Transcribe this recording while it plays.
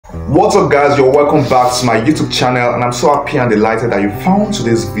What's up guys, you're welcome back to my YouTube channel, and I'm so happy and delighted that you found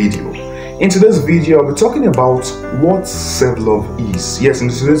today's video. In today's video, I'll be talking about what self-love is. Yes, in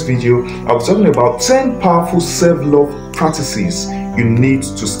today's video, I'll be talking about 10 powerful self-love practices you need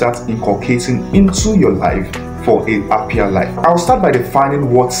to start inculcating into your life for a happier life. I'll start by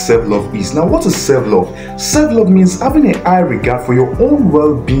defining what self-love is. Now, what is self-love? Self-love means having a high regard for your own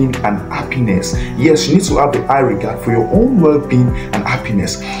well-being and happiness. Yes, you need to have a high regard for your own well-being and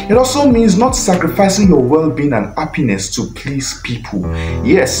happiness. It also means not sacrificing your well-being and happiness to please people.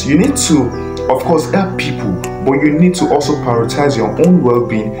 Yes, you need to, of course, help people, but you need to also prioritize your own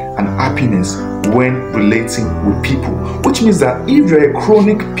well-being and happiness when relating with people, which means that if you're a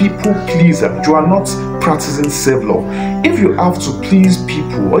chronic people pleaser, you are not practicing self-love. If you have to please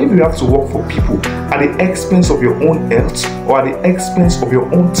people, or if you have to work for people at the expense of your own health, or at the expense of your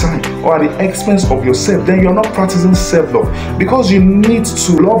own time, or at the expense of yourself, then you're not practicing self-love, because you need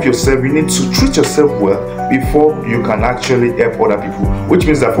to love yourself. You need to treat yourself well before you can actually help other people, which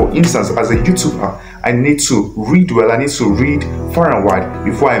means that, for instance, as a YouTuber, I need to read well. I need to read far and wide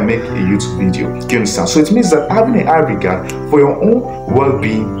before I make a YouTube video. Do you understand? So it means that having a high regard for your own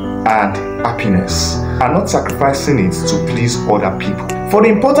well-being and happiness, and not sacrificing it to please other people. For the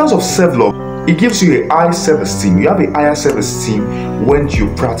importance of self-love, it gives you a high self-esteem. You have a higher self-esteem when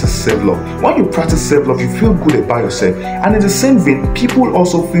you practice self-love. When you practice self-love, you feel good about yourself, and in the same vein, people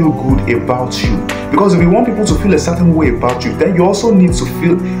also feel good about you. Because if you want people to feel a certain way about you, then you also need to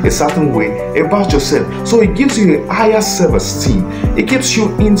feel a certain way about yourself. So it gives you a higher self-esteem. It keeps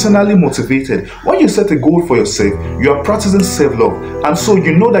you internally motivated. When you set a goal for yourself, you are practicing self-love, and so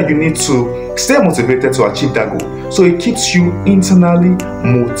you know that you need to stay motivated to achieve that goal. So it keeps you internally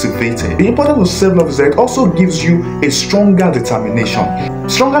motivated. The importance of self-love is that it also gives you a stronger determination.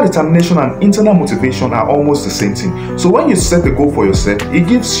 Stronger determination and internal motivation are almost the same thing. So when you set a goal for yourself, it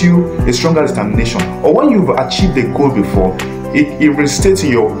gives you a stronger determination. Or when you've achieved a goal before, it reinstates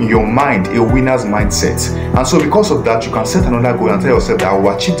in your mind a winner's mindset. And so because of that, you can set another goal and tell yourself that I will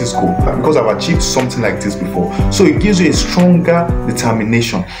achieve this goal because I've achieved something like this before. So it gives you a stronger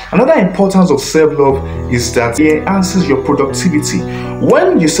determination. Another importance of self-love is that it enhances your productivity.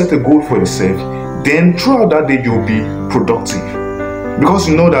 When you set a goal for yourself, then throughout that day you'll be productive. Because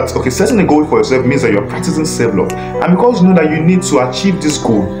you know that, okay, setting a goal for yourself means that you're practicing self-love. And because you know that you need to achieve this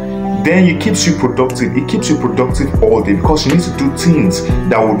goal, then it keeps you productive. It keeps you productive all day because you need to do things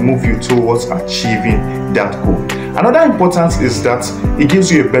that would move you towards achieving that goal. Another importance is that it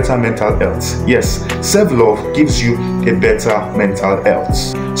gives you a better mental health. Yes, self-love gives you a better mental health.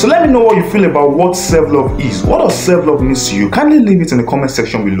 So let me know what you feel about what self-love is. What does self-love mean to you? Kindly leave it in the comment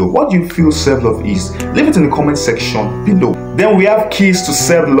section below. What do you feel self-love is? Leave it in the comment section below. Then we have keys to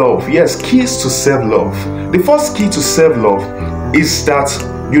self-love. Yes, keys to self-love. The first key to self-love is that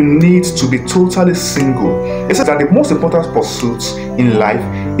you need to be totally single. It says that the most important pursuit in life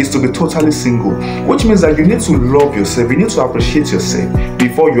is to be totally single, which means that you need to love yourself. You need to appreciate yourself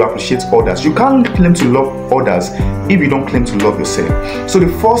before you appreciate others. You can't claim to love others if you don't claim to love yourself. So the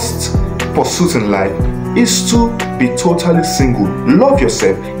first pursuit in life is to be totally single. Love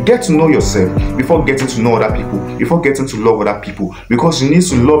yourself. Get to know yourself before getting to know other people, before getting to love other people, because you need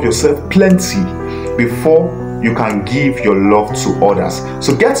to love yourself plenty before you can give your love to others.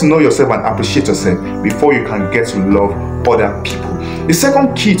 So get to know yourself and appreciate yourself before you can get to love other people. The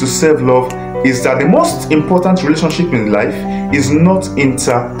second key to self-love is that the most important relationship in life is not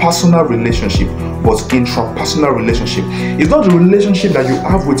interpersonal relationship, but intrapersonal relationship. It's not the relationship that you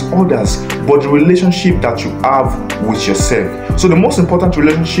have with others, but the relationship that you have with yourself. So the most important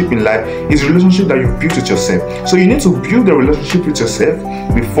relationship in life is the relationship that you've built with yourself. So you need to build a relationship with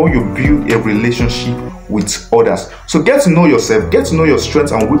yourself before you build a relationship with others. So get to know yourself, get to know your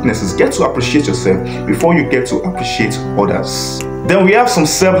strengths and weaknesses, get to appreciate yourself before you get to appreciate others. Then we have some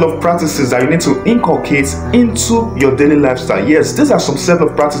self-love practices that you need to inculcate into your daily lifestyle. Yes, these are some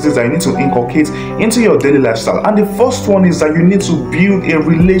self-love practices that you need to inculcate into your daily lifestyle. And the first one is that you need to build a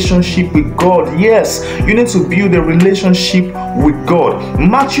relationship with God. Yes, you need to build a relationship with God.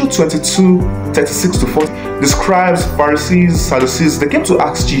 Matthew 22:36-40. The scribes, Pharisees, Sadducees, they came to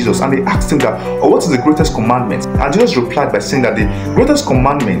ask Jesus, and they asked him that, oh, what is the greatest commandment? And Jesus replied by saying that the greatest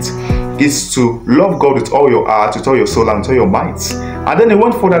commandment is to love God with all your heart, with all your soul, and with all your might. And then he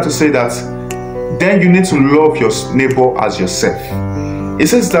went further to say that then you need to love your neighbor as yourself. It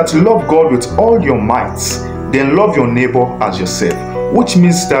says that to love God with all your might, then love your neighbor as yourself. which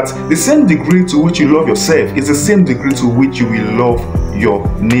means that the same degree to which you love yourself is the same degree to which you will love your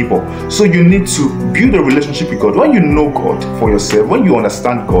neighbor. So you need to build a relationship with God. When you know God for yourself, when you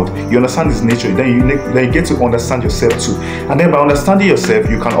understand God, you understand His nature, then you get to understand yourself too. And then by understanding yourself,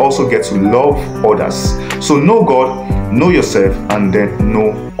 you can also get to love others. So know God, know yourself, and then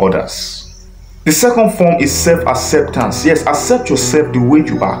know others. The second form is self-acceptance. Yes, accept yourself the way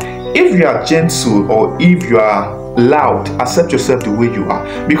you are. If you are gentle or if you are loud, accept yourself the way you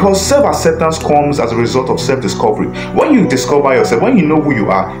are, because self-acceptance comes as a result of self-discovery. When you discover yourself, when you know who you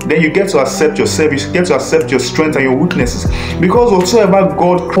are, then you get to accept yourself. You get to accept your strengths and your weaknesses, because whatsoever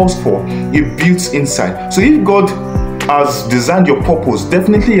God calls for, it builds inside. So if God has designed your purpose,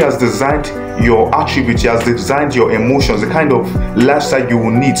 definitely He has designed your attributes, He has designed your emotions, the kind of lifestyle you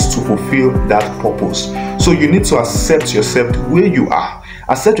will need to fulfill that purpose. So you need to accept yourself the way you are.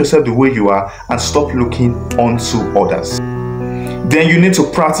 Accept yourself the way you are and stop looking onto others. Then you need to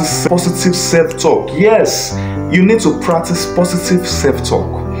practice positive self-talk. Yes, you need to practice positive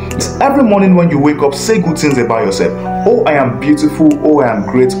self-talk. Every morning when you wake up, say good things about yourself. Oh, I am beautiful. Oh, I am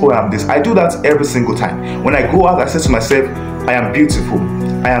great. Oh, I am this. I do that every single time. When I go out, I say to myself, I am beautiful.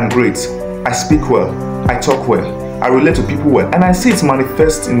 I am great. I speak well. I talk well. I relate to people well, and I see it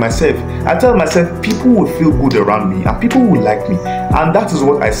manifest in myself. I tell myself people will feel good around me and people will like me, and that is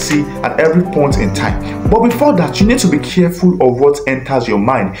what I see at every point in time. But before that, you need to be careful of what enters your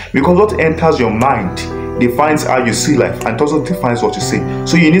mind, because what enters your mind defines how you see life, and it also defines what you say.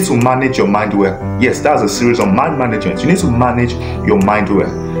 So you need to manage your mind well. Yes, that's a series of mind management. You need to manage your mind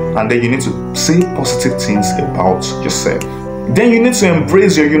well, and then you need to say positive things about yourself. Then you need to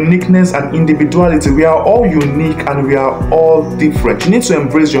embrace your uniqueness and individuality. We are all unique and we are all different. You need to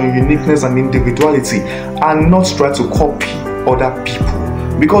embrace your uniqueness and individuality and not try to copy other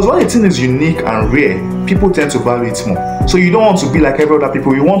people. Because when a thing is unique and rare, people tend to value it more. So you don't want to be like every other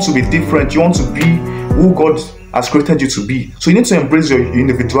people. You want to be different. You want to be who God has created you to be. So you need to embrace your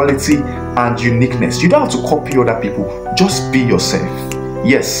individuality and uniqueness. You don't have to copy other people. Just be yourself.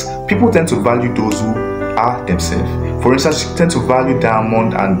 Yes, people tend to value those who are themselves. For instance, you tend to value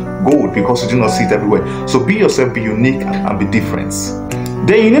diamond and gold because you do not see it everywhere. So be yourself, be unique, and be different.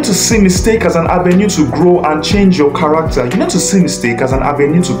 Then you need to see mistake as an avenue to grow and change your character. You need to see mistake as an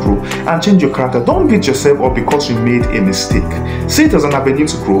avenue to grow and change your character. Don't beat yourself up because you made a mistake. See it as an avenue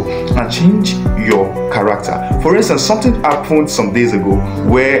to grow and change your character. For instance, something happened some days ago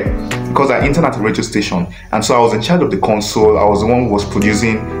where, because I interned at a radio station, and so I was in charge of the console. I was the one who was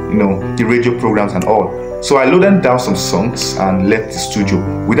producing, the radio programs and all. So I loaded down some songs and left the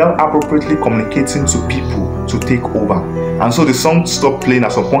studio without appropriately communicating to people to take over. And so the song stopped playing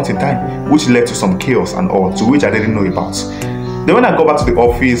at some point in time, which led to some chaos and all, to which I didn't know about. Then when I got back to the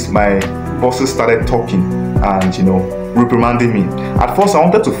office, my bosses started talking and, reprimanding me. At first, I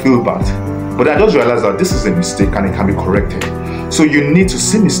wanted to feel bad, but I just realized that this is a mistake and it can be corrected. So you need to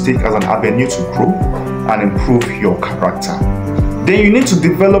see mistake as an avenue to grow and improve your character. Then you need to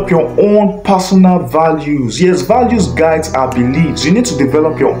develop your own personal values. Yes, values guides our beliefs. You need to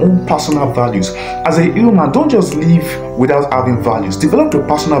develop your own personal values. As a human, don't just live without having values. Develop your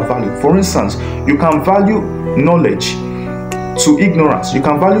personal value. For instance, you can value knowledge to ignorance. You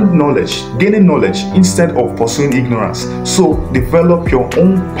can value knowledge, gaining knowledge instead of pursuing ignorance. So develop your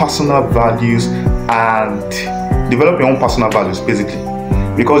own personal values basically.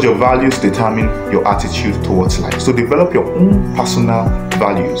 Because your values determine your attitude towards life. So develop your own personal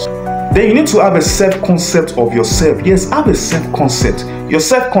values. Then you need to have a self-concept of yourself. Yes, have a self-concept. Your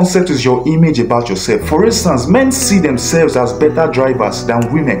self-concept is your image about yourself. For instance, men see themselves as better drivers than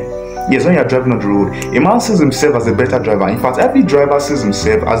women. Yes, when you're driving on the road, a man sees himself as a better driver. In fact, every driver sees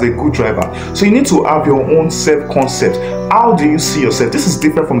himself as a good driver. So you need to have your own self-concept. How do you see yourself? This is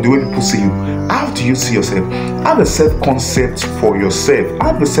different from the way people see you. How do you see yourself? Have a self-concept for yourself.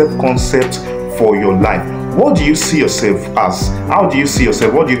 Have a self-concept for your life. What do you see yourself as? How do you see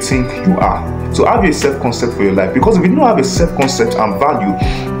yourself? What do you think you are? So have a self-concept for your life. Because if you don't have a self-concept and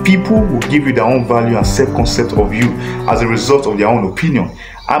value, people will give you their own value and self-concept of you as a result of their own opinion.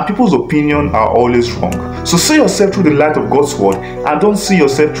 And people's opinions are always wrong. So see yourself through the light of God's word and don't see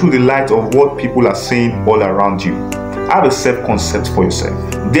yourself through the light of what people are saying all around you. Have a self-concept for yourself.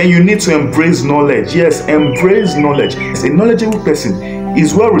 Then you need to embrace knowledge. Yes, embrace knowledge. A knowledgeable person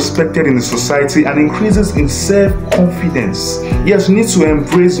is well respected in the society and increases in self-confidence. Yes, you need to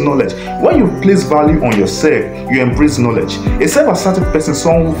embrace knowledge. When you place value on yourself, you embrace knowledge. A self-assertive person is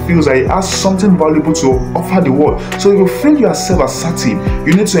someone who feels that he has something valuable to offer the world. So if you feel you are self-assertive,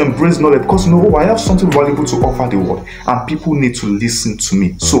 you need to embrace knowledge because I have something valuable to offer the world and people need to listen to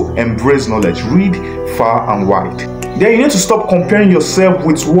me. So embrace knowledge. Read far and wide. Then you need to stop comparing yourself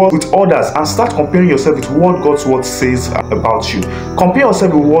with others and start comparing yourself with what God's word says about you. Compare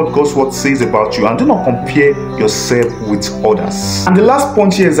yourself with what God's word says about you, and do not compare yourself with others. And the last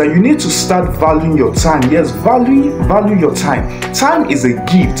point here is that you need to start valuing your time. Yes, value your time. Time is a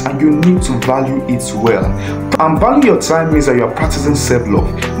gift and you need to value it well. And value your time means that you are practicing self-love.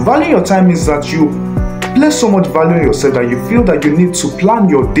 Value your time means that you place so much value on yourself that you feel that you need to plan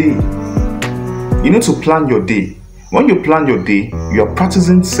your day. You need to plan your day. When you plan your day, you are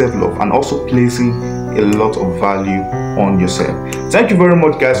practicing self-love and also placing a lot of value on yourself. Thank you very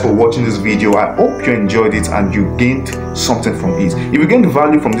much, guys, for watching this video. I hope you enjoyed it and you gained something from it. If you gained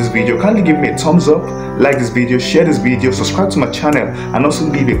value from this video, kindly give me a thumbs up, like this video, share this video, subscribe to my channel, and also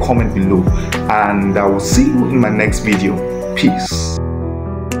leave a comment below. And I will see you in my next video. Peace.